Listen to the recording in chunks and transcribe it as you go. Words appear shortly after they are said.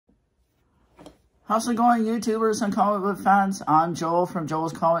How's it going, YouTubers and comic book fans? I'm Joel from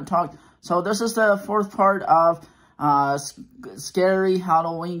Joel's Comic Talk. So this is the fourth part of scary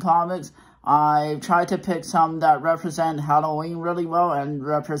Halloween comics. I tried to pick some that represent Halloween really well and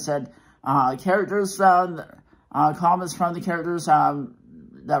represent characters, comments from the characters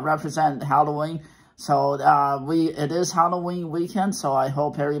that represent Halloween. So it is Halloween weekend, so I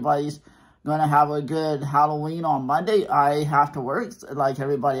hope everybody's gonna have a good Halloween on Monday. I have to work like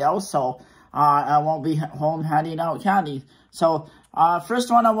everybody else, so I won't be home handing out candy. So first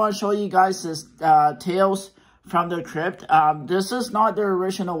one I want to show you guys is Tales from the Crypt. This is not the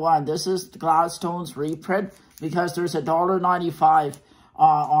original one. This is Gladstone's reprint because there's $1.95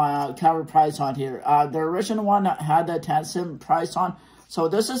 on cover price on here. The original one had the 10-cent price on. So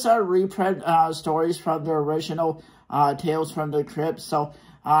this is a reprint stories from the original Tales from the Crypt. So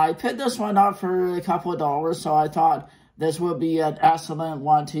I picked this one up for a couple of dollars, so I thought this would be an excellent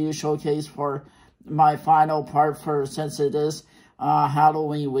one to showcase for my final part since it is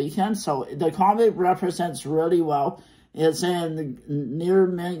Halloween weekend. So the comic represents really well. It's in near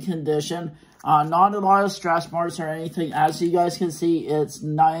mint condition. Not a lot of stretch marks or anything. As you guys can see, it's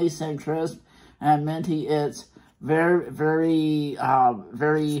nice and crisp and minty. It's very, very,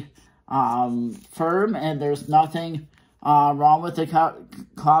 very firm, and there's nothing wrong with the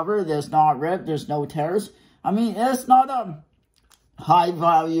cover. There's not ripped. There's no tears. I mean, it's not a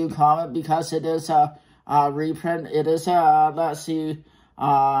high-value comic because it is a reprint. It is let's see,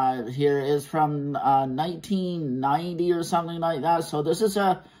 here is from 1990 or something like that. So this is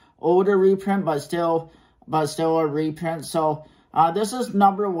a older reprint, but still a reprint. So this is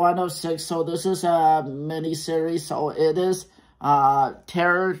number 1 of 6. So this is a mini-series. So it is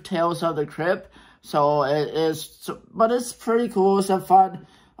Terror Tales of the Crypt. So it is, but it's pretty cool. It's a fun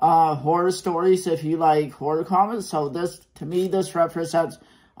horror stories if you like horror comics. So this, to me, this represents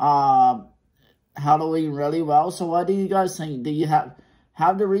Halloween really well. So what do you guys think? Do you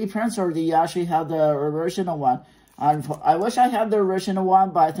have the reprints, or do you actually have the original one? I wish I had the original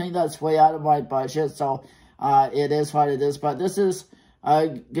one, but I think that's way out of my budget. So it is what it is. But this is a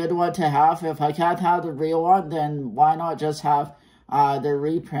good one to have. If I can't have the real one, then why not just have the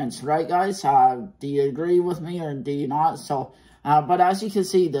reprints, right, guys? Do you agree with me or do you not? So but as you can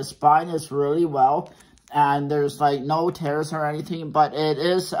see, the spine is really well, and there's like no tears or anything, but it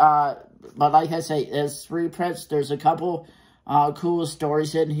is, but like I say, it's reprints. There's a couple cool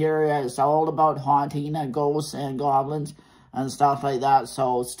stories in here. It's all about haunting and ghosts and goblins and stuff like that,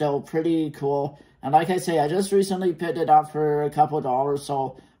 so still pretty cool. And like I say, I just recently picked it up for a couple dollars,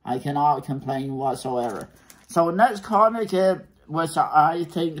 so I cannot complain whatsoever. So next comic, which I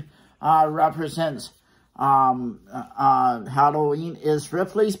think represents Halloween, is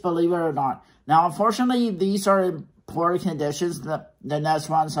Ripley's Believe It or Not. Now, unfortunately, these are in poor conditions. The next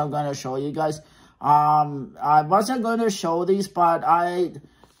ones I'm going to show you guys. I wasn't going to show these, but I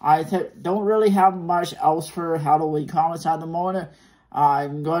don't really have much else for Halloween comics at the moment.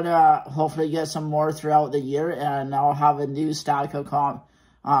 I'm going to hopefully get some more throughout the year, and I'll have a new stack of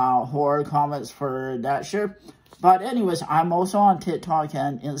horror comics for next year. But anyways, I'm also on TikTok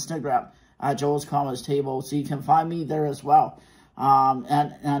and Instagram at Joel's Comics Table, so you can find me there as well.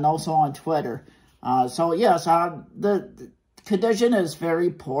 And also on Twitter. So yes, the condition is very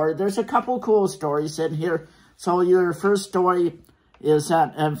poor. There's a couple cool stories in here. So your first story is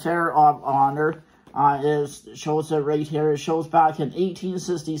an Affair of Honor. Shows it right here. It shows back in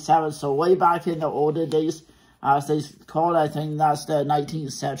 1867, so way back in the olden days, as they call it. I think that's the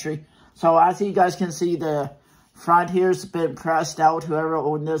 19th century. So as you guys can see, the front here's been pressed out, whoever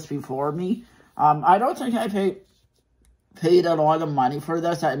owned this before me. I don't think I paid a lot of money for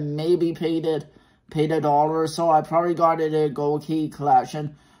this. I maybe paid $1 or so. I probably got it in a Gold Key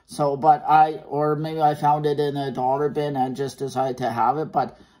collection. So, or maybe I found it in a dollar bin and just decided to have it.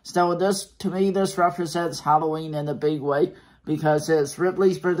 But still, to me, this represents Halloween in a big way, because it's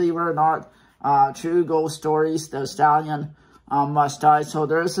Ripley's Believe It or Not, True Ghost Stories, The Stallion Must Die. So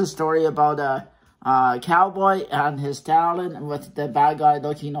there's a story about a cowboy and his stallion with the bad guy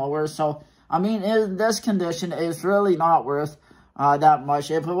looking over. So, I mean, in this condition, it's really not worth that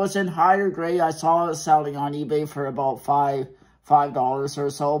much. If it was in higher grade, I saw it selling on eBay for about $5 or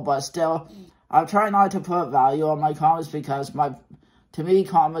so. But still, I try not to put value on my comics, because to me,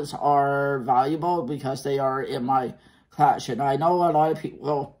 comics are valuable because they are in my collection. I know a lot of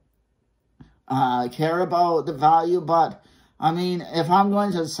people care about the value, but I mean, if I'm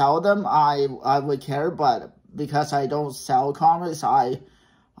going to sell them, I would care, but because I don't sell comics,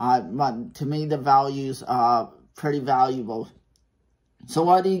 to me, the value's pretty valuable. So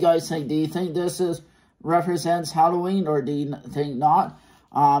what do you guys think? Do you think this represents Halloween, or do you think not?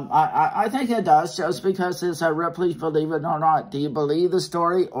 I think it does, just because it's a Ripley's Believe It or Not. Do you believe the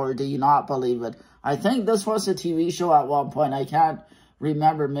story or do you not believe it? I think this was a TV show at one point. I can't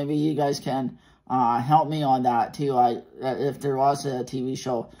remember. Maybe you guys can help me on that too, if there was a TV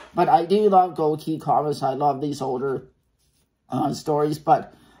show. But I do love Gokey comics. I love these older stories.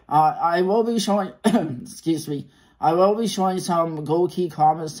 But I will be showing, excuse me, I will be showing some Gokey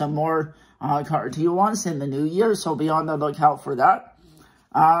comics, some more cartoon ones in the new year. So be on the lookout for that.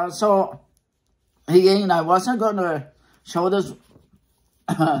 So, again, I wasn't going to show this,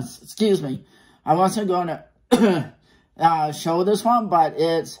 excuse me, I wasn't going to show this one, but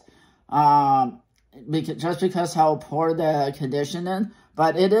it's, just because how poor the condition is,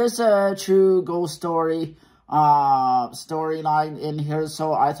 but it is a true ghost story, storyline in here,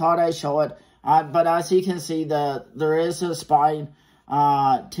 so I thought I'd show it, but as you can see, there is a spine,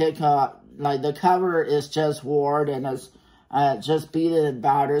 tick, like the cover is just worn, and it's, just beat it and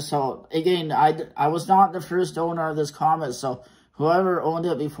battered. So again, I was not the first owner of this comic, so whoever owned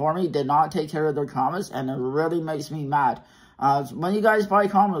it before me did not take care of their comics, and it really makes me mad. When you guys buy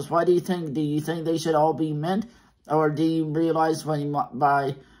comics, what do you think? Do you think they should all be mint, or do you realize when you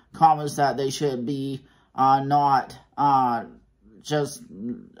buy comics that they should be not just,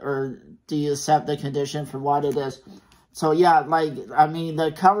 or do you accept the condition for what it is? So yeah, like, I mean,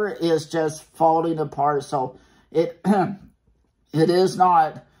 the cover is just falling apart, so it it is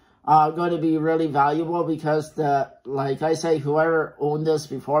not going to be really valuable, because like I say, whoever owned this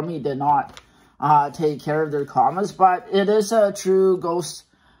before me did not take care of their comics. But it is a true ghost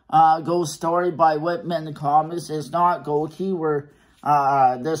story by Whitman Comics. It's not Gokey, where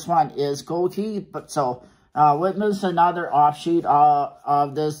this one is Gokey. But so Whitman's another offshoot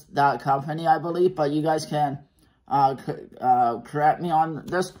of that company, I believe. But you guys can correct me on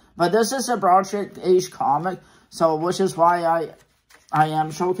this. But this is a Broadsheet age comic. So, which is why I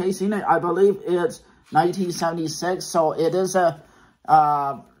am showcasing it. I believe it's 1976, so it is a,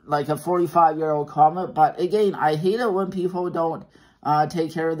 like a 45-year-old comic. But again, I hate it when people don't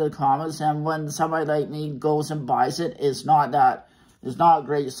take care of their comics, and when somebody like me goes and buys it, it's not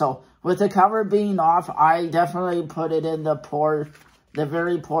great. So, with the cover being off, I definitely put it in the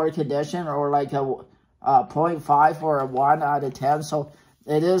very poor condition, or like a 0.5 or a 1 out of 10. So,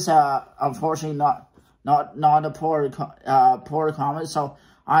 it is, unfortunately not a poor comic. So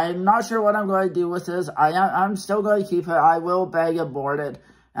I'm not sure what I'm going to do with this. I'm still going to keep it. I will bag and board it,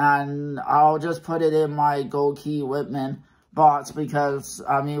 and I'll just put it in my Gokey Whitman box, because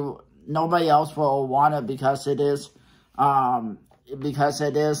I mean nobody else will want it, because it is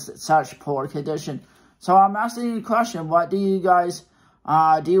such poor condition. So I'm asking you a question: what do you guys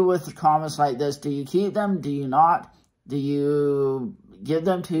do with comics like this? Do you keep them? Do you not? Do you give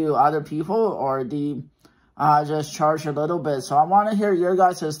them to other people, or do you just charge a little bit? So I want to hear your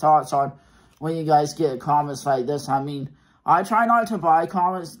guys' thoughts on when you guys get comics like this. I mean, I try not to buy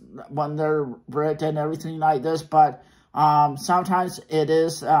comics when they're ripped and everything like this, but sometimes it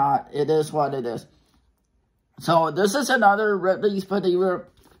is what it is. So this is another Ripley's Believe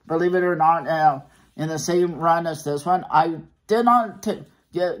It or Not, in the same run as this one. I did not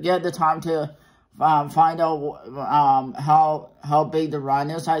get the time to find out how big the run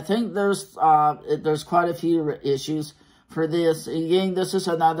is. I think there's quite a few issues for this. Again, this is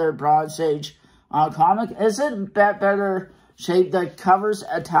another Bronze Age comic. It's in better shape. The cover's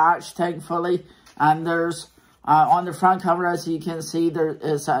attached, thankfully, and there's on the front cover, as you can see, there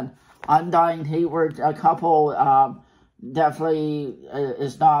is an undying hate, where a couple definitely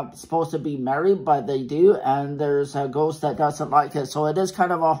is not supposed to be married, but they do, and there's a ghost that doesn't like it. So it is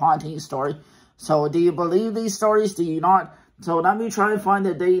kind of a haunting story. So do you believe these stories? Do you not? So let me try and find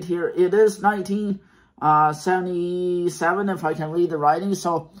the date here. It is 1977, if I can read the writing.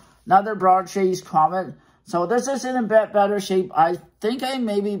 So another Broadsheet comic. So this is in a bit better shape. I think I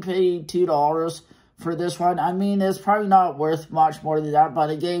maybe paid $2 for this one. I mean, it's probably not worth much more than that. But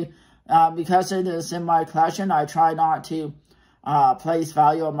again, because it is in my collection, I try not to place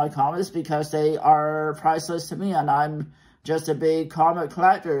value on my comics, because they are priceless to me, and I'm just a big comic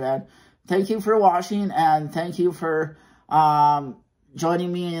collector. And thank you for watching, and thank you for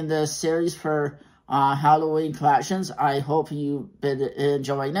joining me in this series for Halloween collections. I hope you've been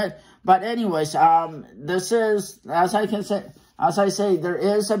enjoying it. But anyways, this is, as I say, there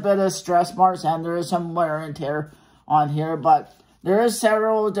is a bit of stress marks, and there is some wear and tear on here, but there is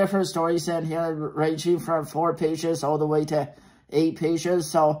several different stories in here, ranging from 4 pages all the way to 8 pages.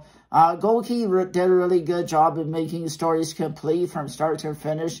 So Gokey did a really good job of making stories complete from start to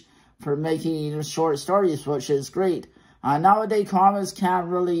finish, for making short stories, which is great. Nowadays, comics can't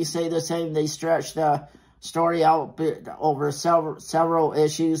really say the same. They stretch the story out over several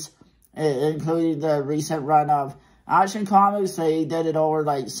issues, including the recent run of Action Comics. They did it over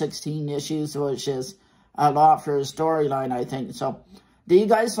like 16 issues, which is a lot for a storyline, I think. So, do you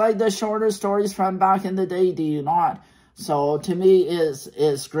guys like the shorter stories from back in the day? Do you not? So, to me,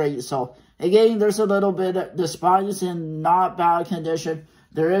 it's great. So, again, there's a little bit, the spine is in not bad condition.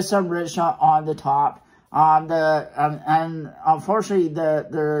 There is some rich on the top. And unfortunately,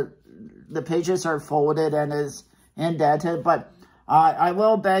 the pages are folded and is indented, but I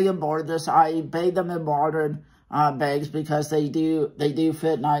will bag and board this. I bag them in modern bags because they do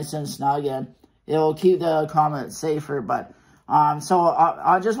fit nice and snug, and it will keep the comic safer. But so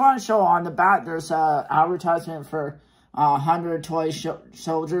I just want to show on the back, there's a advertisement for 100 toy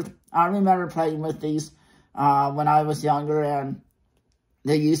soldiers. I remember playing with these when I was younger, and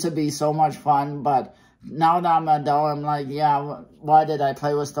they used to be so much fun. But now that I'm an adult, I'm like, yeah, why did I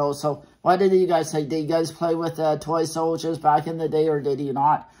play with those? So what did you guys say? Did you guys play with toy soldiers back in the day, or did you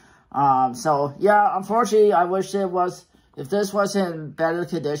not? So yeah, unfortunately, I wish if this was in better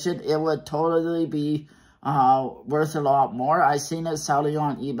condition, it would totally be worth a lot more. I seen it selling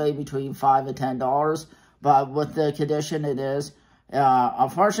on eBay between $5 and $10, but with the condition it is,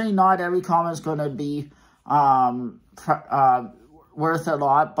 unfortunately, not every comic is going to be worth a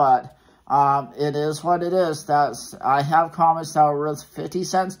lot, but it is what it is. I have comics that are worth 50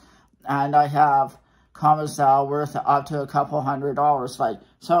 cents, and I have comics that are worth up to a couple $100. Like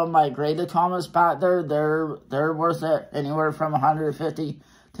some of my graded comics back there, they're worth it anywhere from $150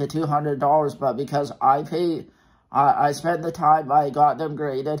 to $200. But because I spent the time, I got them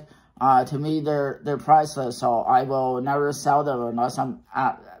graded. To me, they're priceless. So I will never sell them unless I'm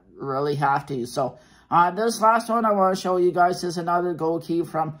really have to. So this last one I want to show you guys is another gold key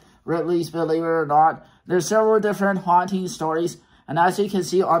from Ripley's Believe It or Not. There's several different haunting stories, and as you can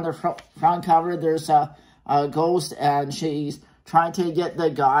see on the front cover, there's a ghost, and she's trying to get the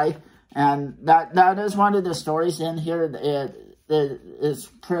guy, and that is one of the stories in here. It is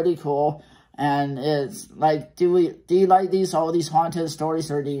pretty cool, and it's like, do you like all these haunted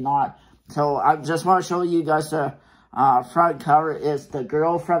stories, or do you not? So I just want to show you guys the front cover. Is the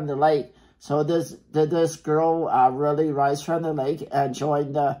girl from the lake. So did this girl really rise from the lake and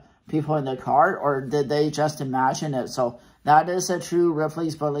join the people in the car, or did they just imagine it? So that is a true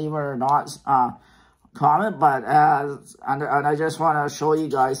Ripley's Believe It or Not comment. But and I just want to show you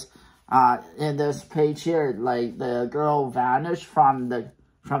guys in this page here, like the girl vanished from the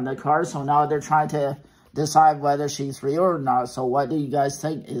car. So now they're trying to decide whether she's real or not. So what do you guys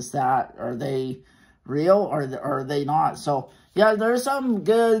think? Are they real, or are they not? So yeah, there's some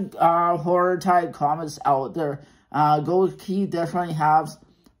good horror type comics out there. Gold Key definitely has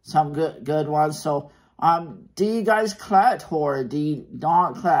some good ones. So do you guys collect horror? Do you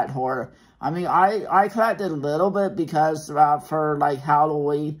not collect horror? I mean, I collected a little bit because for like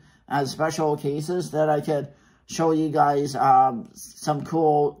Halloween and special cases that I could show you guys some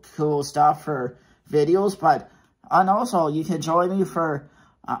cool stuff for videos. And also you can join me for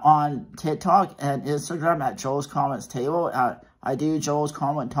on TikTok and Instagram at Joe's Comments Table. I do Joe's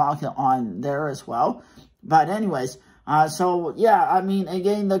Comment Talk on there as well. But anyways, so yeah, I mean,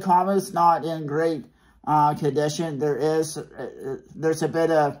 again, the comic's not in great condition. There's a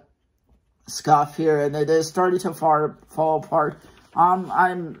bit of scuff here, and it is starting to fall apart.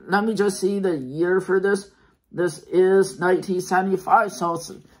 Let me just see the year for this. This is 1975, so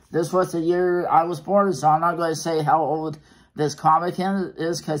this was the year I was born, so I'm not going to say how old this comic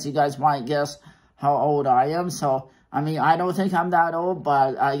is, because you guys might guess how old I am. So, I mean, I don't think I'm that old,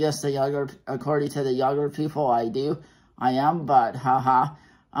 but I guess according to the younger people, I am, but haha.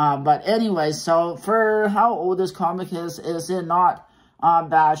 But anyway, so for how old this comic is in not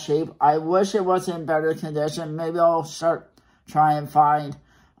bad shape. I wish it was in better condition. Maybe I'll try and find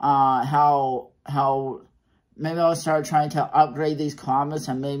maybe I'll start trying to upgrade these comics,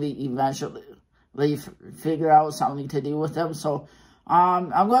 and maybe eventually figure out something to do with them. So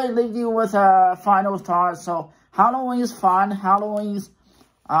I'm going to leave you with a final thought. So Halloween is fun. Halloween's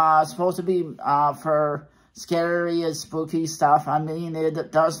supposed to be for scary and spooky stuff. I mean,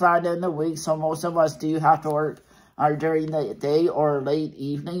 it does land in the week, so most of us do have to work during the day or late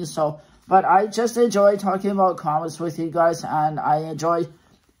evening. So, but I just enjoy talking about comics with you guys, and I enjoy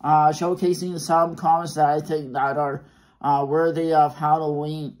showcasing some comics that I think that are worthy of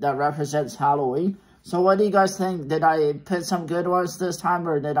Halloween, that represents Halloween. So what do you guys think? Did I pick some good ones this time,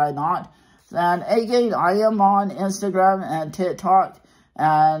 or did I not? And again, I am on Instagram and TikTok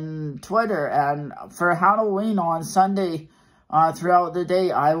and Twitter, and for Halloween on Sunday, throughout the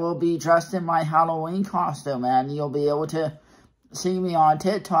day, I will be dressed in my Halloween costume, and you'll be able to see me on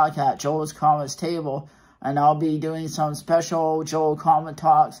TikTok at Joe's Comments Table. and I'll be doing some special Joe Comic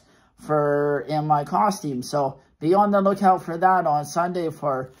Talks in my costume. So be on the lookout for that on Sunday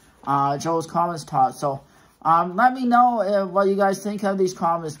for Joe's Comics Talk. So let me know what you guys think of these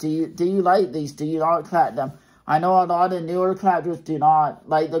comics. Do you like these? Do you not collect them? I know a lot of newer collectors do not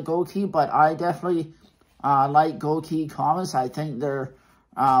like the Gouki, but I definitely like Gouki comics. I think they're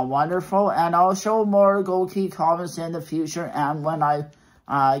wonderful, and I'll show more Gouki comics in the future and when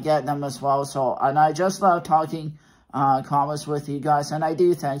I get them as well. So, and I just love talking comics with you guys, and I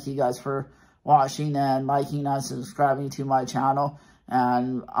do thank you guys for watching and liking and subscribing to my channel.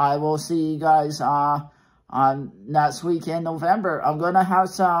 And I will see you guys next week in November. I'm gonna have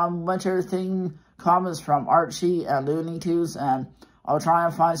some winter theme comics from Archie and Looney Tunes, and I'll try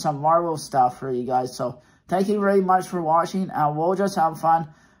and find some Marvel stuff for you guys. So thank you very much for watching, and we'll just have fun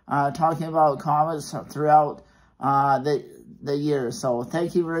talking about comics throughout the year. So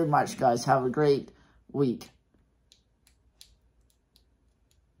thank you very much, guys. Have a great week.